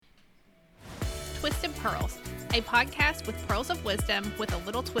Twisted Pearls, a podcast with pearls of wisdom with a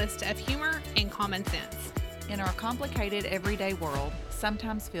little twist of humor and common sense. In our complicated everyday world,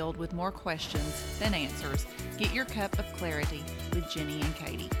 sometimes filled with more questions than answers, get your cup of clarity with Jenny and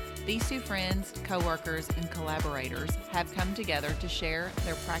Katie. These two friends, co-workers, and collaborators have come together to share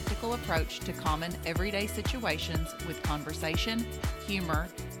their practical approach to common everyday situations with conversation, humor,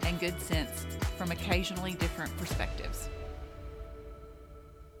 and good sense from occasionally different perspectives.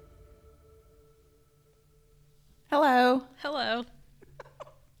 Hello, Hello,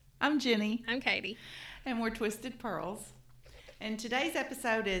 I'm Jenny, I'm Katie. and we're Twisted Pearls. And today's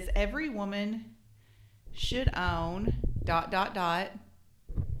episode is Every Woman Should Own ...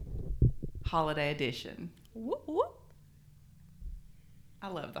 Holiday Edition. Whoop, whoop. I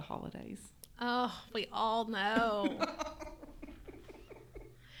love the holidays. Oh, we all know.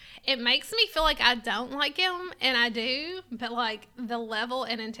 It makes me feel like I don't like them, and I do, but like the level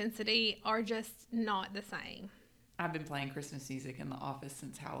and intensity are just not the same. I've been playing Christmas music in the office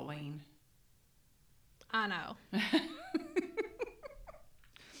since Halloween. I know.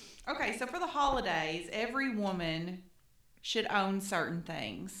 Okay, so for the holidays, every woman should own certain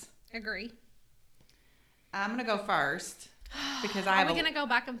things. Agree. I'm going to go first because I Are have we going to go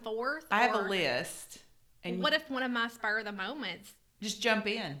back and forth? I have a or list. And what if one of my spur of the moments? just jump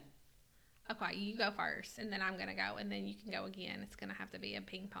in. Okay, you go first, and then I'm going to go, and then you can go again. It's going to have to be a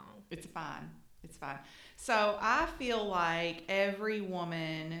ping pong. It's fine. It's fine. So I feel like every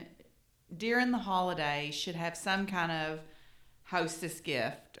woman during the holidays should have some kind of hostess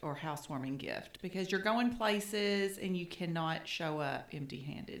gift or housewarming gift because you're going places and you cannot show up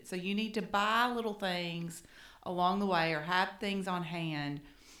empty-handed. So you need to buy little things along the way or have things on hand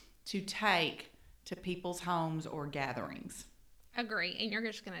to take to people's homes or gatherings. Agree, and you're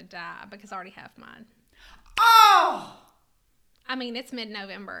just going to die because I already have mine. Oh! I mean, it's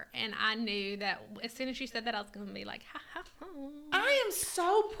mid-November, and I knew that as soon as you said that, I was going to be like, ha, ha, ha. I am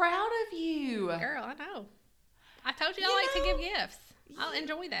so proud of you. Girl, I know. I told you I like to give gifts. I'll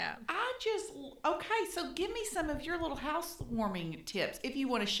enjoy that. Okay, so give me some of your little housewarming tips if you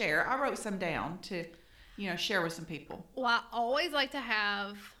want to share. I wrote some down to, share with some people. Well, I always like to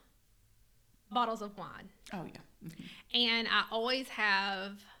have bottles of wine. Oh, yeah. Mm-hmm. And I always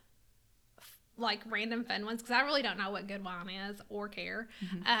have like random fun ones because I really don't know what good wine is or care.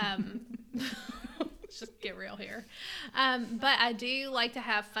 Let's just get real here. But I do like to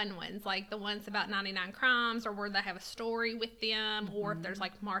have fun ones, like the ones about 99 Crimes or where they have a story with them, or if there's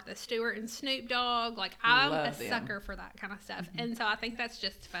like Martha Stewart and Snoop Dogg. Like I'm a sucker for that kind of stuff. And so I think that's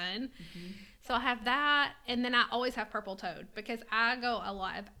just fun. So I have that, and then I always have Purple Toad because I go a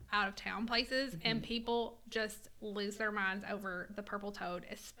lot of out of town places and people just lose their minds over the Purple Toad,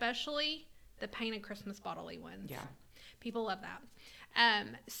 especially the painted Christmas bottle-y ones. Yeah. People love that.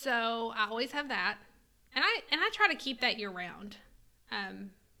 So I always have that. And I try to keep that year round.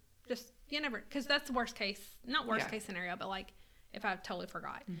 Just, because that's the worst case, not worst case scenario, but like if I totally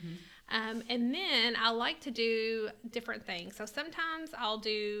forgot. And then I like to do different things. So sometimes I'll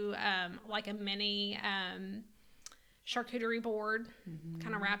do like a mini charcuterie board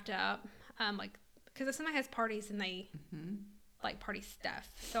kind of wrapped up. Because if somebody has parties and they like party stuff.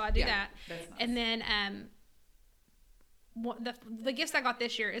 So I do that. That's nice. And then the gifts I got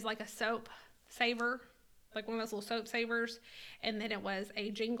this year is like a soap saver, like one of those little soap savers, and then it was a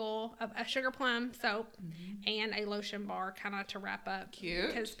jingle of a sugar plum soap and a lotion bar kind of to wrap up.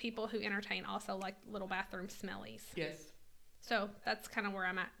 Cute. Because people who entertain also like little bathroom smellies. Yes. So that's kind of where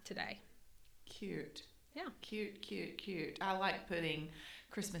I'm at today. Cute. Yeah. Cute. I like putting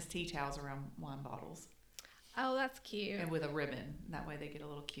Christmas tea towels around wine bottles. Oh, that's cute. And with a ribbon. That way they get a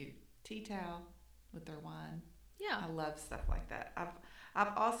little cute tea towel with their wine. Yeah. I love stuff like that.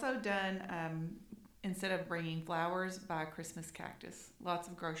 I've also done, instead of bringing flowers, buy a Christmas cactus. Lots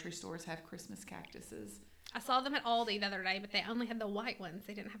of grocery stores have Christmas cactuses. I saw them at Aldi the other day, but they only had the white ones.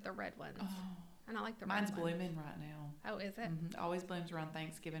 They didn't have the red ones. Oh. And I like the Mine's red ones. blooming right now. Oh, is it? Always blooms around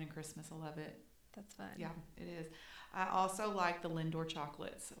Thanksgiving and Christmas. I love it. That's fun. Yeah, it is. I also like the Lindor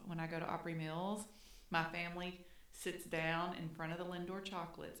chocolates. When I go to Opry Mills, my family sits down in front of the Lindor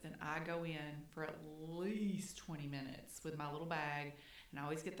chocolates, and I go in for at least 20 minutes with my little bag, and I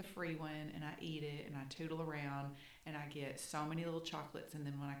always get the free one, and I eat it, and I tootle around, and I get so many little chocolates, and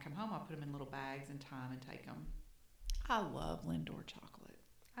then when I come home, I put them in little bags in time and take them. I love Lindor chocolate.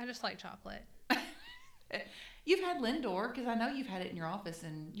 I just like chocolate. You've had Lindor, because I know you've had it in your office,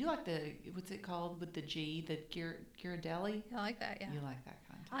 and you like the, what's it called with the G, the Ghirardelli? I like that, yeah. You like that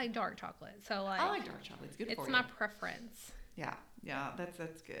kind. I like dark chocolate. So like I like dark chocolate. It's good for you. It's my preference. Yeah,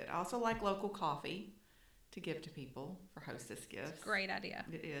 that's good. I also like local coffee to give to people for hostess gifts. Great idea.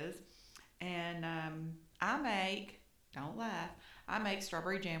 It is. And don't laugh, I make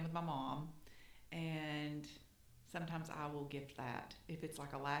strawberry jam with my mom. And sometimes I will gift that. If it's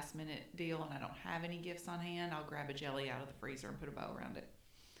like a last minute deal and I don't have any gifts on hand, I'll grab a jelly out of the freezer and put a bow around it.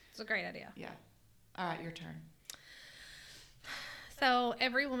 It's a great idea. Yeah. All right, your turn. So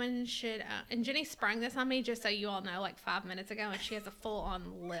every woman should, and Jenny sprung this on me just so you all know, like 5 minutes ago, and she has a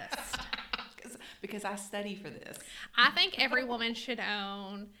full-on list. Because I study for this. I think every woman should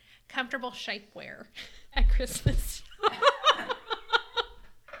own comfortable shapewear at Christmas.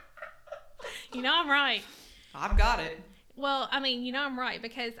 You know I'm right. I've got it. Well, I mean, you know I'm right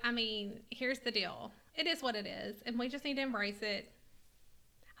because, I mean, here's the deal. It is what it is, and we just need to embrace it.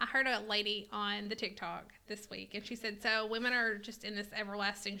 I heard a lady on the TikTok this week, and she said, so women are just in this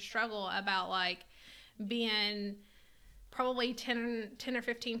everlasting struggle about, like, being probably 10 or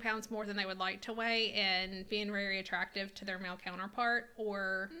 15 pounds more than they would like to weigh and being very attractive to their male counterpart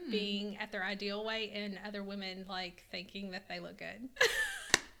or being at their ideal weight and other women, like, thinking that they look good.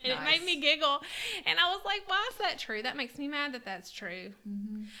 And It made me giggle. And I was like, why is that true? That makes me mad that that's true.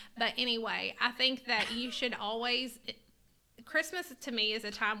 Mm-hmm. But anyway, I think that you should always... Christmas to me is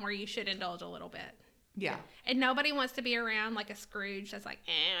a time where you should indulge a little bit. Yeah. And nobody wants to be around like a Scrooge that's like,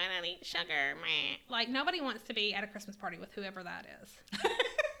 I don't eat sugar, meh. Like, nobody wants to be at a Christmas party with whoever that is.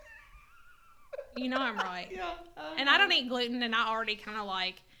 You know I'm right. Yeah. And I don't eat gluten, and I already kind of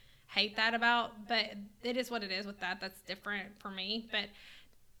like hate that about, but it is what it is with that. That's different for me. But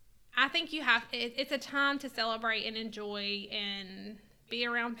I think it's a time to celebrate and enjoy and be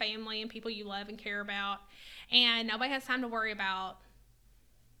around family and people you love and care about. And nobody has time to worry about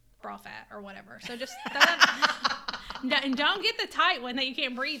bra fat or whatever. So just and don't get the tight one that you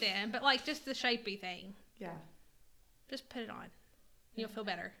can't breathe in, but like just the shapey thing. Yeah. Just put it on. You'll feel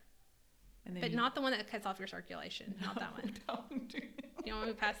better. And then but not the one that cuts off your circulation. Not that one. Don't do it. You don't want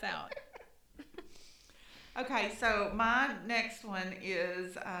me to pass out. Okay, so my next one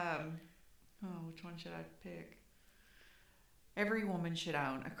is, which one should I pick? Every woman should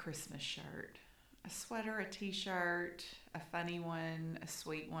own a Christmas shirt. A sweater, a t-shirt, a funny one, a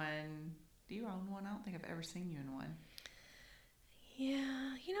sweet one. Do you own one? I don't think I've ever seen you in one.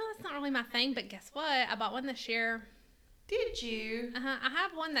 Yeah, that's not really my thing, but guess what? I bought one this year. Did you? I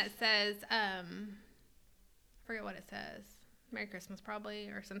have one that says, I forget what it says. Merry Christmas probably,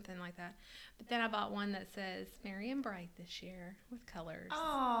 or something like that. But then I bought one that says Merry and Bright this year with colors.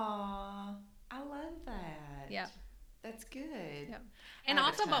 Aw, I love that. Yep. That's good. Yep. And I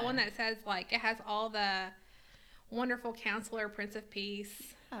also bought one that says, like, it has all the wonderful counselor, Prince of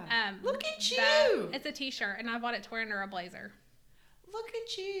Peace. Look at you. It's a t-shirt, and I bought it to wear under a blazer. Look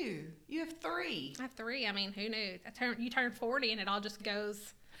at you. You have 3. I have 3. I mean, who knew? You turn 40, and it all just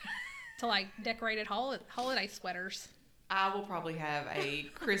goes to, like, decorated holiday sweaters. I will probably have a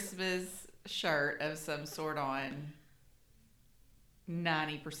Christmas shirt of some sort on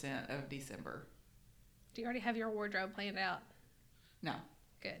 90% of December. Do you already have your wardrobe planned out? No.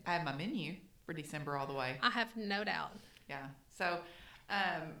 Good. I have my menu for December all the way. I have no doubt. Yeah. So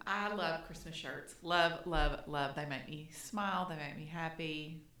I love Christmas shirts. Love, love, love. They make me smile. They make me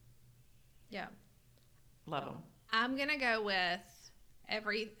happy. Yeah. Love them. I'm going to go with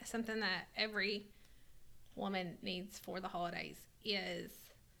something that every woman needs for the holidays is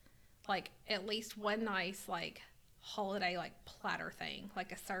like at least one nice like holiday like platter thing,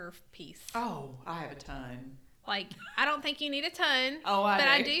 like a serve piece. Oh, I have a ton. Like, I don't think you need a ton. Oh, but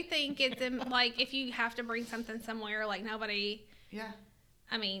I do think it's like if you have to bring something somewhere, like nobody. Yeah.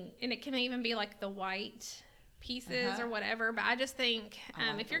 I mean, and it can even be like the white pieces or whatever. But I just think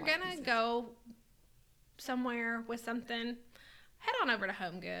if you're gonna go somewhere with something, head on over to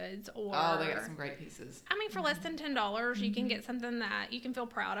Home Goods or. Oh, they got some great pieces. I mean, for less than $10, you can get something that you can feel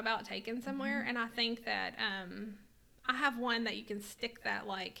proud about taking somewhere. And I think that I have one that you can stick that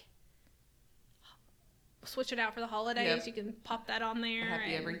like. Switch it out for the holidays. Yep. You can pop that on there.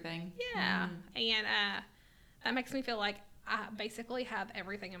 Happy everything. Yeah. And that makes me feel like I basically have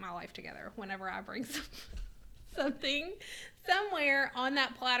everything in my life together whenever I bring something somewhere on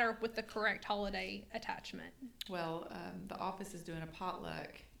that platter with the correct holiday attachment. Well, the office is doing a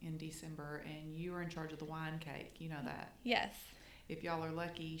potluck in December, and you are in charge of the wine cake. You know that? Yes. If y'all are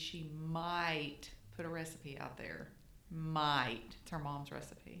lucky, she might put a recipe out there. Might. It's her mom's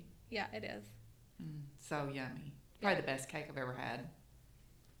recipe. Yeah, it is. So yummy. Probably the best cake I've ever had.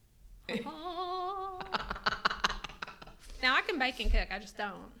 Now, I can bake and cook. I just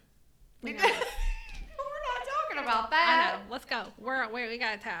don't. We're not talking about that. I know. Let's go. We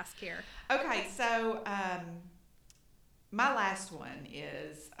got a task here. Okay, so my last one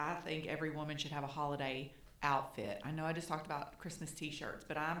is I think every woman should have a holiday outfit. I know I just talked about Christmas t-shirts,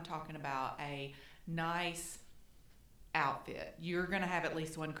 but I'm talking about a nice outfit. You're going to have at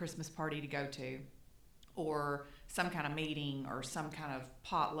least one Christmas party to go to, or some kind of meeting or some kind of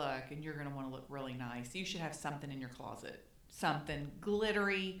potluck, and you're going to want to look really nice. You should have something in your closet, something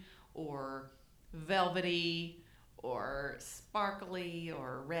glittery or velvety or sparkly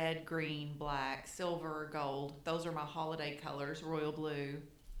or red, green, black, silver, gold. Those are my holiday colors, royal blue.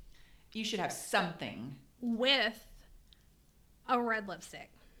 You should have something. With a red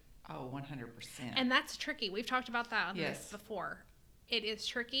lipstick. Oh, 100%. And that's tricky. We've talked about that on Yes. this before. It is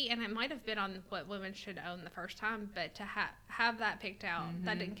tricky, and it might have been on what women should own the first time, but to have that picked out,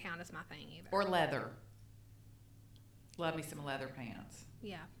 that didn't count as my thing either. Or leather. Love me some leather pants.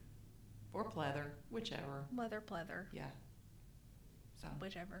 Yeah. Or pleather, whichever. Leather, pleather. Yeah. So.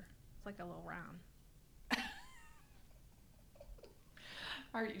 Whichever. It's like a little round.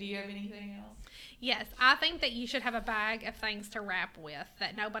 Do you have anything else? Yes, I think that you should have a bag of things to wrap with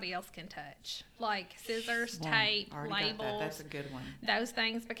that nobody else can touch, like scissors, tape, labels. That's a good one. Those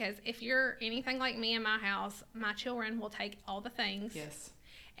things, because if you're anything like me in my house, my children will take all the things. Yes.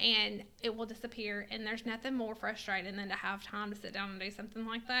 And it will disappear, and there's nothing more frustrating than to have time to sit down and do something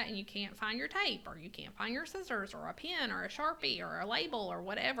like that, and you can't find your tape, or you can't find your scissors, or a pen, or a Sharpie, or a label, or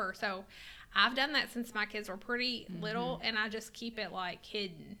whatever. So I've done that since my kids were pretty little, and I just keep it like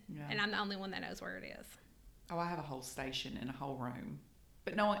hidden, and I'm the only one that knows where it is. Oh, I have a whole station in a whole room.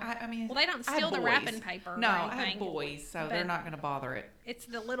 But no, I mean... Well, they don't steal the wrapping paper. No, or anything, I have boys, so they're not going to bother it. It's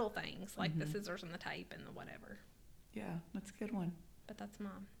the little things, like the scissors and the tape and the whatever. Yeah, that's a good one. But that's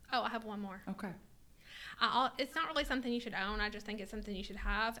mine. Oh, I have one more. Okay. It's not really something you should own. I just think it's something you should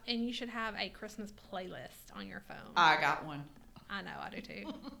have. And you should have a Christmas playlist on your phone. I got one. I know, I do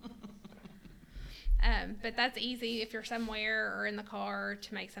too. But that's easy if you're somewhere or in the car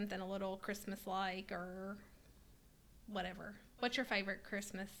to make something a little Christmas-like or whatever. What's your favorite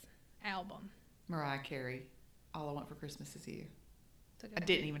Christmas album? Mariah Carey. All I Want for Christmas Is You. It's I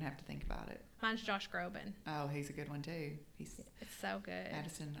didn't even have to think about it. Mine's Josh Groban. Oh, he's a good one too. It's so good.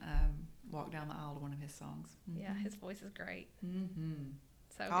 Addison walked down the aisle to one of his songs. Mm-hmm. Yeah, his voice is great. Mm-hmm.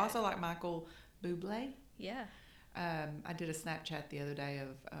 So I good. also like Michael Bublé. Yeah. I did a Snapchat the other day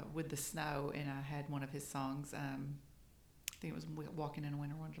of with the snow, and I had one of his songs. I think it was Walking in a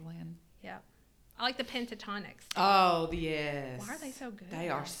Winter Wonderland. Yeah. I like the Pentatonics. Oh, yes. Why are they so good? They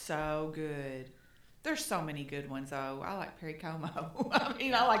are so good. There's so many good ones, though. I like Perry Como. I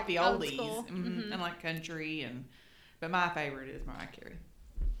mean, I like the oldies. Mm-hmm. I like country, but my favorite is Mariah Carey.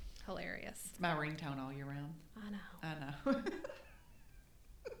 Hilarious. It's my ringtone all year round. I know.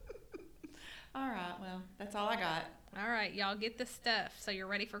 All right, well, that's all I got. All right, y'all get this stuff so you're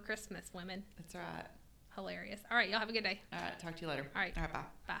ready for Christmas, women. That's right. Hilarious. All right, y'all have a good day. All right, talk to you later. All right, bye.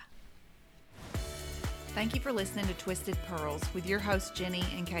 Bye. Thank you for listening to Twisted Pearls with your hosts, Jenny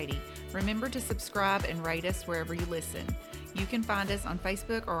and Katie. Remember to subscribe and rate us wherever you listen. You can find us on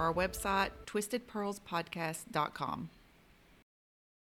Facebook or our website, twistedpearlspodcast.com.